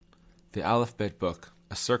The Aleph-Bet book,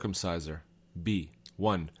 a circumciser. B.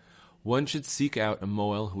 1. One should seek out a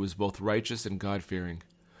Moel who is both righteous and God-fearing.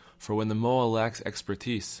 For when the Moel lacks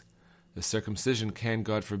expertise, the circumcision can,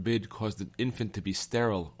 God forbid, cause the infant to be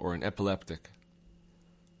sterile or an epileptic.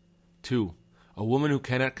 2. A woman who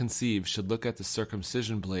cannot conceive should look at the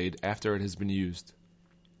circumcision blade after it has been used.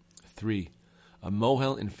 3. A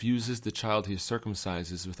Mohel infuses the child he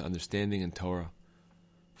circumcises with understanding and Torah.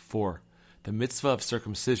 4. The mitzvah of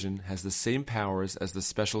circumcision has the same powers as the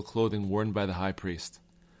special clothing worn by the high priest.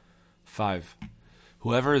 5.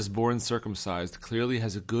 Whoever is born circumcised clearly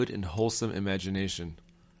has a good and wholesome imagination.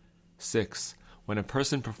 6. When a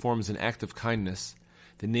person performs an act of kindness,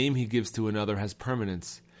 the name he gives to another has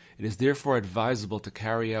permanence. It is therefore advisable to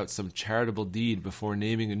carry out some charitable deed before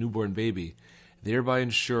naming a newborn baby, thereby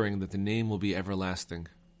ensuring that the name will be everlasting.